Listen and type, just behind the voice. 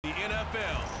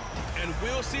And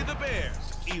we'll see the Bears'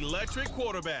 electric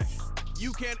quarterback.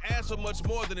 You can't ask for much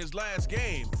more than his last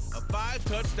game, a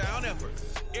 5-touchdown effort.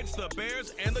 It's the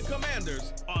Bears and the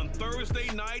Commanders on Thursday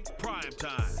night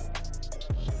primetime.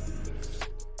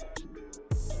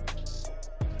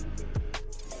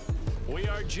 We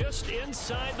are just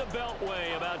inside the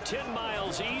Beltway, about 10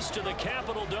 miles east of the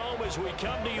Capitol Dome as we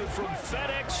come to you from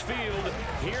FedEx Field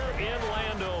here in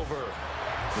Landover.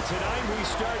 And tonight we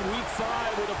start Week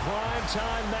 5 with a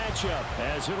primetime matchup,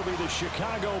 as it'll be the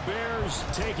Chicago Bears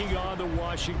taking on the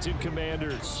Washington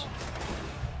Commanders.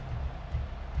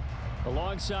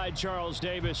 Alongside Charles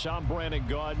Davis, I'm Brandon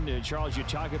Gaudin. And Charles, you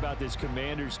talk about this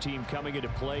Commanders team coming into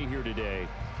play here today.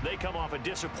 They come off a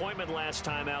disappointment last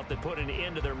time out that put an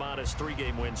end to their modest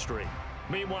 3-game win streak.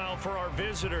 Meanwhile, for our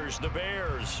visitors, the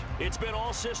Bears, it's been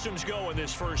all systems go in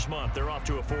this first month. They're off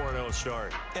to a 4-0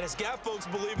 start. And it's got folks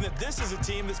believing that this is a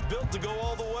team that's built to go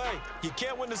all the way. You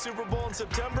can't win the Super Bowl in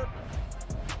September.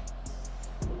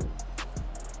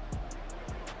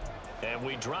 And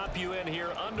we drop you in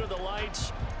here under the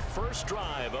lights. First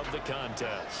drive of the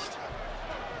contest.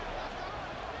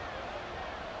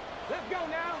 Let's go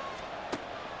now.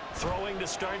 Throwing to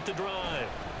start the drive.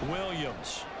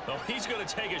 Williams. Oh, he's going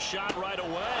to take a shot right away.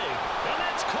 And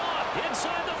that's caught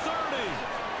inside the 30.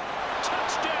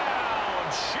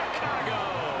 Touchdown, Chicago.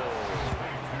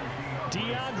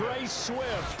 DeAndre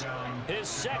Swift, his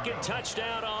second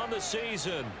touchdown on the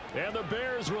season. And the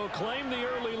Bears will claim the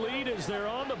early lead as they're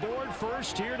on the board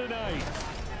first here tonight.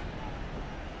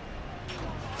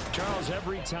 Charles,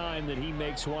 every time that he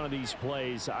makes one of these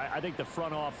plays, I think the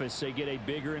front office, they get a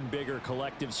bigger and bigger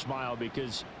collective smile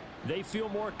because they feel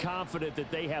more confident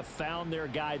that they have found their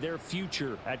guy, their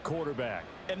future at quarterback.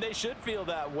 And they should feel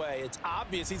that way. It's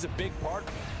obvious he's a big part.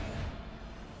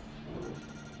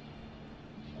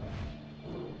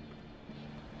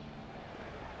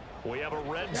 We have a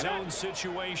red zone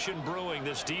situation brewing.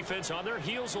 This defense on their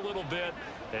heels a little bit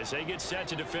as they get set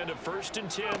to defend a 1st and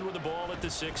 10 with the ball at the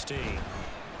 16.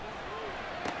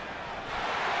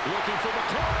 Looking for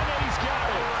McLaurin, and he's got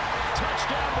it.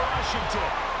 Touchdown, Washington.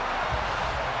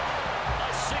 A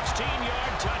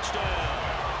 16-yard touchdown.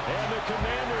 And the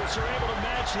Commanders are able to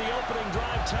match the opening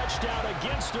drive touchdown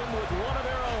against them with one of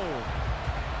their own.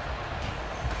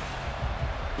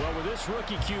 Well, with this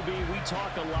rookie QB, we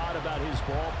talk a lot about his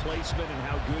ball placement and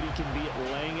how good he can be at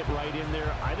laying it right in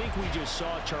there. I think we just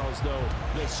saw, Charles, though,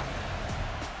 this.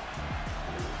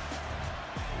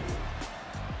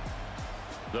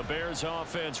 The Bears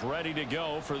offense ready to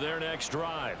go for their next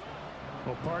drive.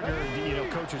 Well, partner, you know,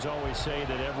 coaches always say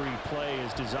that every play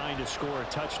is designed to score a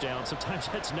touchdown. Sometimes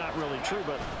that's not really true,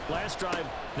 but last drive,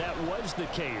 that was the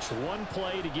case. One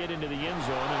play to get into the end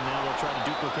zone, and now they'll try to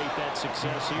duplicate that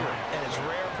success here. And it's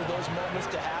rare for those moments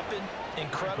to happen.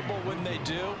 Incredible when they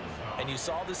do. And you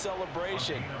saw the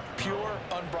celebration. Pure,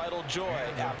 unbridled joy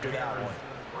after that one.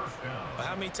 Well,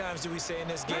 how many times do we say in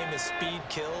this game that speed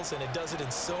kills, and it does it in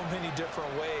so many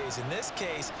different ways? In this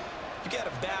case, you got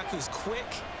a back who's quick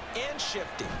and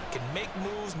shifting, can make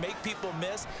moves, make people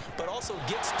miss, but also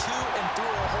gets to and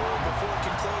through a hole before it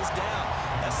can close down.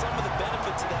 That's some of the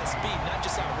benefits of that speed, not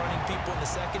just outrunning people in the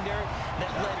secondary. And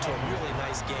that led to a really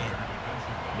nice game.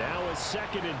 Now a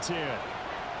 2nd and 10.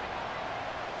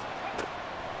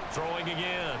 Throwing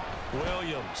again.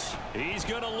 Williams. He's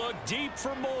going to look deep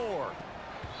for more.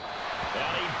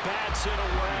 And he bats it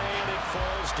away, and it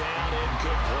falls down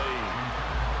incomplete.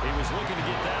 He was looking to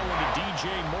get that one to DJ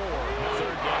Moore.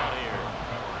 3rd down here.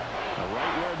 Now,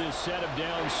 right where this set of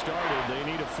downs started, they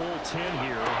need a full 10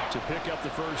 here to pick up the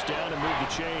 1st down and move the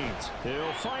chains.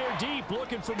 He'll fire deep,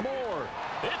 looking for more.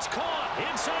 It's caught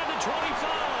inside the 25.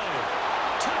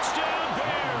 Touchdown,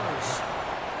 Bears.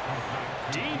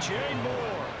 DJ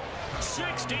Moore,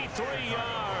 63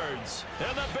 yards.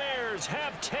 And the Bears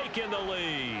have taken the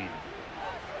lead.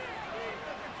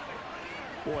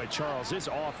 Boy, Charles, this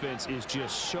offense is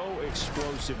just so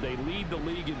explosive. They lead the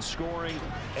league in scoring,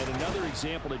 and another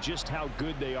example of just how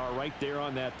good they are right there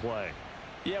on that play.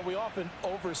 Yeah, we often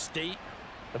overstate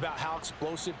about how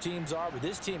explosive teams are, but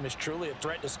this team is truly a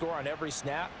threat to score on every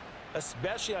snap,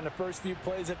 especially on the first few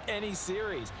plays of any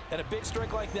series. And a big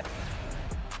strike like that.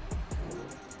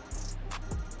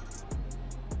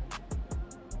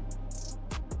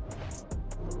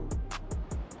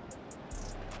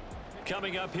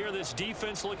 Coming up here, this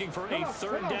defense looking for a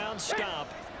 3rd down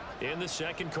stop in the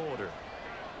 2nd quarter.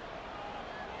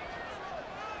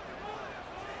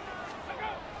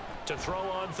 To throw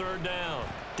on 3rd down,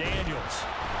 Daniels.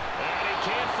 And he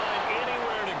can't find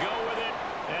anywhere to go with it,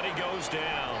 and he goes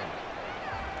down.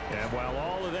 And while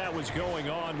all of that was going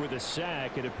on with a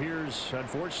sack, it appears,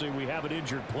 unfortunately, we have an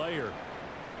injured player.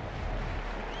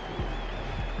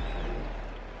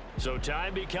 So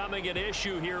time becoming an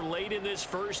issue here late in this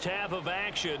first half of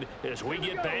action as we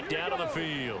get back down to the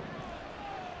field.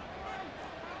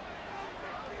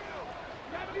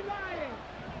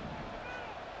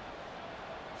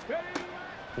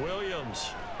 Williams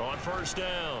on first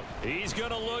down. He's going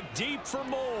to look deep for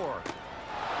more.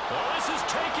 Oh, this is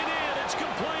taken in. It's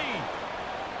complete.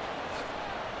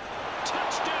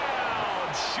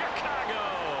 Touchdown, Chicago.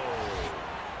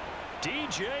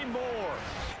 DJ Moore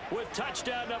with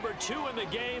touchdown number 2 in the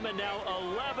game and now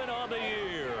 11 on the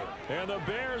year. And the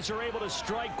Bears are able to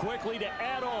strike quickly to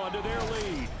add on to their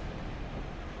lead.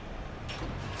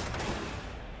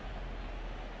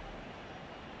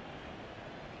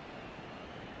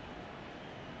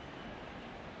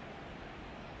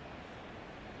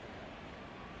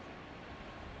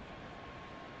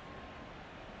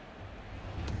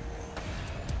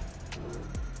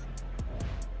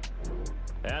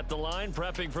 At the line,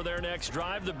 prepping for their next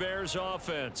drive, the Bears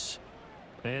offense.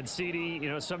 And, CD, you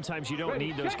know, sometimes you don't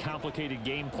need those complicated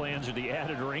game plans or the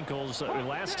added wrinkles.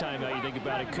 Last time, you think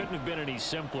about it, couldn't have been any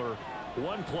simpler.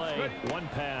 One play, one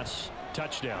pass,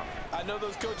 touchdown. I know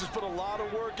those coaches put a lot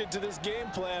of work into this game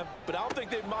plan, but I don't think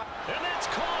they might. And that's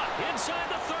caught inside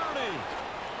the 30.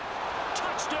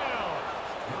 Touchdown.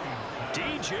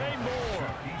 DJ Moore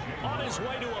on his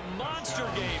way to a monster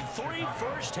game. 3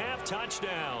 first-half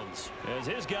touchdowns as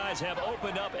his guys have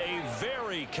opened up a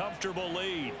very comfortable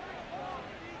lead.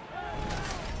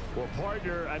 Well,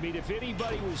 partner, I mean, if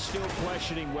anybody was still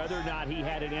questioning whether or not he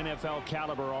had an NFL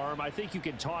caliber arm, I think you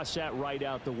can toss that right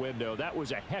out the window. That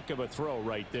was a heck of a throw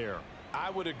right there. I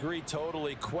would agree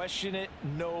totally. Question it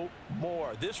no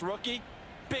more. This rookie,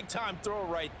 big-time throw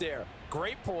right there.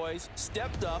 Great poise,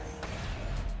 stepped up.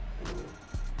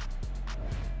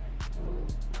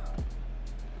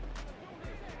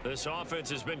 This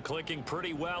offense has been clicking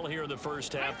pretty well here in the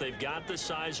first half. They've got the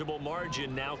sizable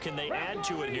margin. Now can they add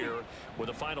to it here with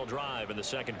a final drive in the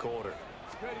second quarter?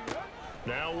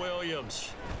 Now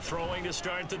Williams throwing to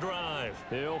start the drive.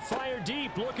 He'll fire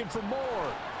deep, looking for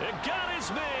more. And got his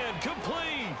man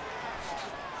complete.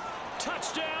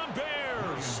 Touchdown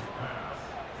Bears.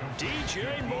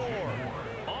 DJ Moore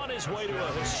on his way to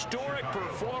a historic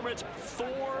performance. 4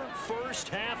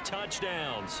 first-half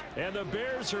touchdowns. And the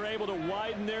Bears are able to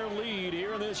widen their lead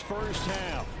here in this first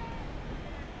half.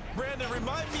 Brandon,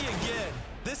 remind me again,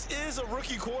 this is a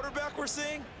rookie quarterback we're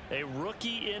seeing? A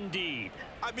rookie indeed.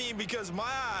 I mean, because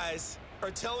my eyes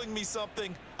are telling me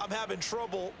something I'm having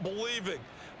trouble believing.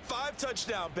 5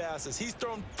 touchdown passes. He's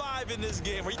thrown 5 in this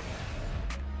game.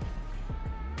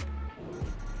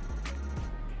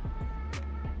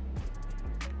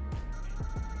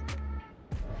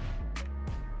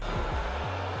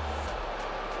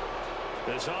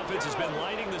 This offense has been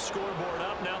lighting the scoreboard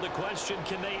up. Now the question,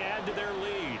 can they add to their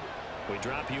lead? We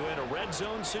drop you in a red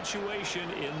zone situation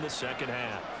in the second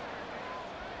half.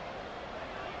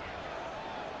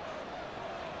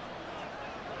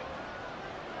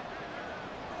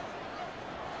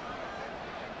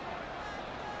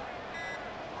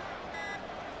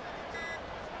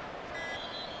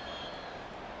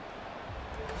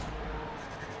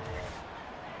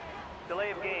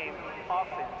 Delay of game,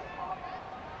 offense.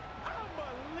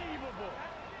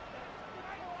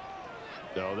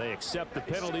 So they accept the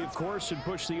penalty, of course, and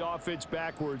push the offense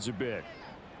backwards a bit.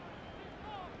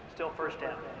 Still first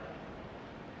down.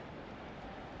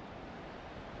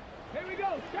 Here we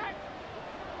go, check.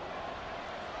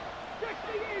 Stick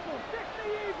the evil, stick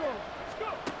the evil. Let's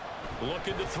go.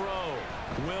 Looking to throw.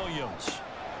 Williams.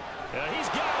 He's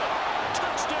got it.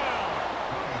 Touchdown.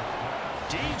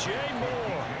 DJ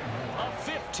Moore. A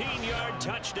 15-yard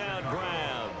touchdown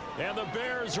grab. And the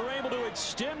Bears are able to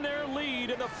extend their lead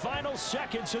in the final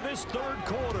seconds of this third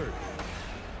quarter.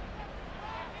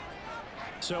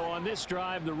 So on this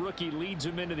drive, the rookie leads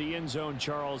him into the end zone,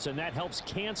 Charles, and that helps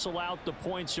cancel out the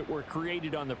points that were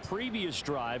created on the previous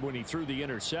drive when he threw the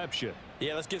interception.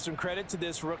 Yeah, let's give some credit to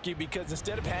this rookie because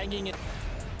instead of hanging it.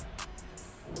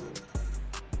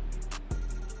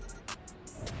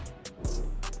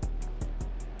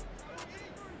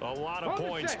 A lot of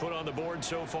points put on the board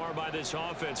so far by this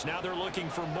offense. Now they're looking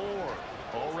for more.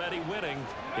 Already winning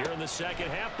here in the second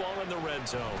half, ball in the red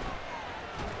zone.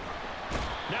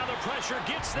 Now the pressure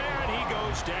gets there, and he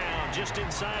goes down just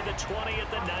inside the 20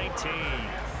 at the 19.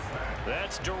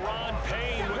 That's Deron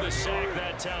Payne with a sack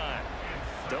that time.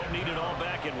 Don't need it all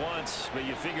back at once, but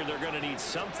you figure they're going to need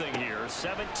something here.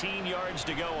 17 yards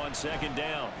to go on second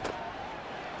down.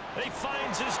 He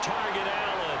finds his target,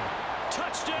 Allen.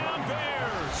 Touchdown,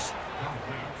 Bears.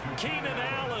 Keenan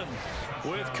Allen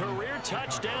with career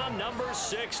touchdown number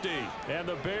 60. And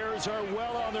the Bears are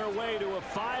well on their way to a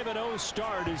 5-0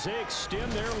 start as they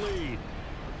extend their lead.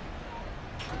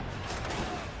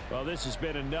 Well, this has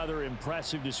been another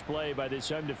impressive display by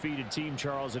this undefeated team,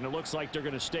 Charles, and it looks like they're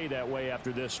going to stay that way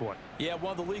after this one. Yeah,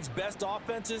 one of the league's best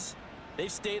offenses.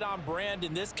 They've stayed on brand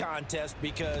in this contest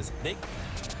because they...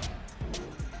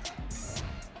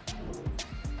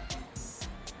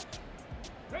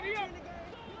 Ready up.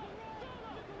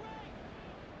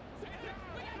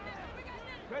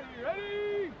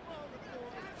 Ready.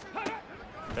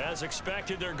 As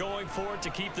expected, they're going for it to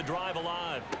keep the drive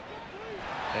alive.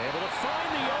 Able to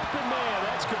find the open man.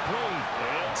 That's complete.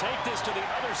 And take this to the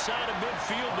other side of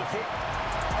midfield before...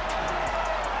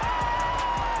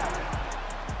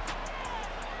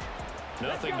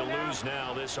 Nothing to lose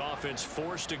now. This offense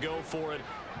forced to go for it.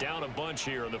 Down a bunch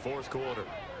here in the fourth quarter.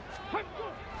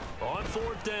 On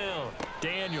fourth down,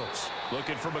 Daniels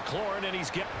looking for McLaurin, and he's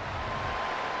getting...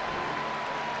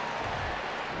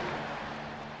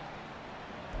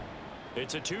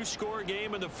 It's a two-score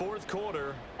game in the fourth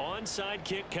quarter. Onside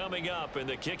kick coming up, and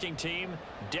the kicking team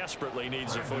desperately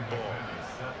needs the football.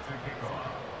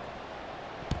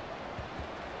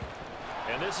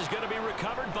 And this is going to be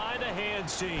recovered by the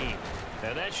hands team.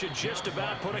 And that should just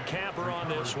about put a capper on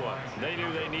this one. They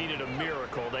knew they needed a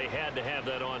miracle. They had to have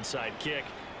that onside kick.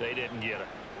 They didn't get it.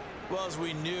 Well, as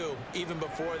we knew, even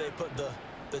before they put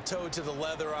the toe to the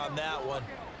leather on that one,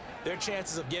 their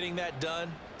chances of getting that done,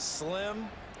 slim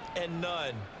and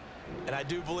none. And I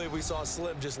do believe we saw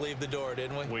Slim just leave the door,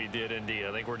 didn't we? We did indeed.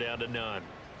 I think we're down to none.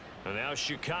 And now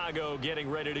Chicago getting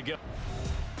ready to go.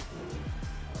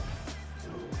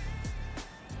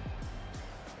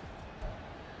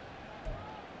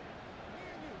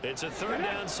 It's a third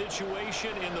down situation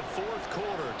in the fourth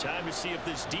quarter. Time to see if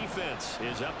this defense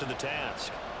is up to the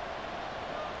task.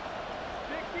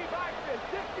 60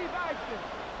 Bison.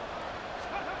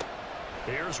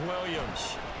 Here's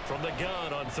Williams from the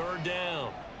gun on third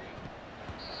down.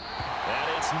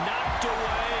 And it's knocked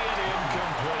away and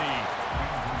incomplete.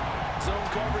 Zone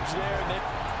coverage there. And they...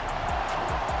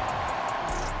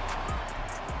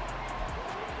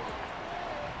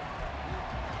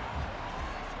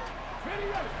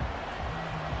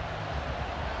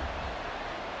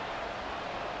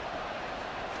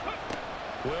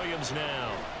 Williams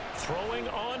now throwing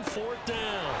on fourth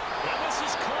down. And this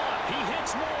is caught. He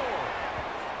hits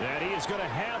more. And he is going to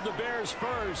have the Bears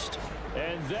first.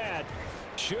 And that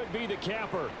should be the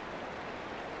capper.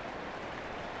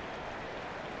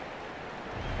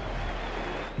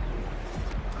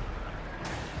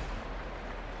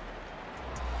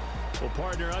 Well,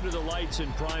 partner, under the lights in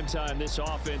primetime, this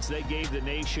offense, they gave the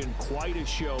nation quite a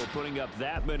show, putting up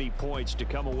that many points to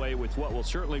come away with what will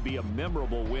certainly be a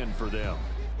memorable win for them.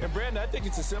 And, Brandon, I think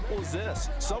it's as simple as this.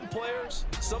 Some players,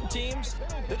 some teams,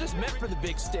 they're just meant for the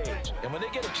big stage. And when they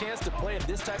get a chance to play in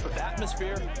this type of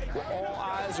atmosphere, where all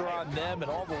eyes are on them and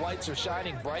all the lights are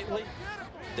shining brightly,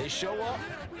 they show up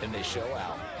and they show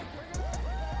out.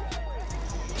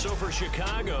 So for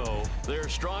Chicago, their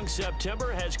strong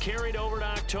September has carried over to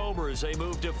October as they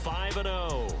move to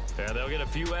 5-0. And they'll get a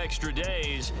few extra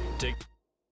days to...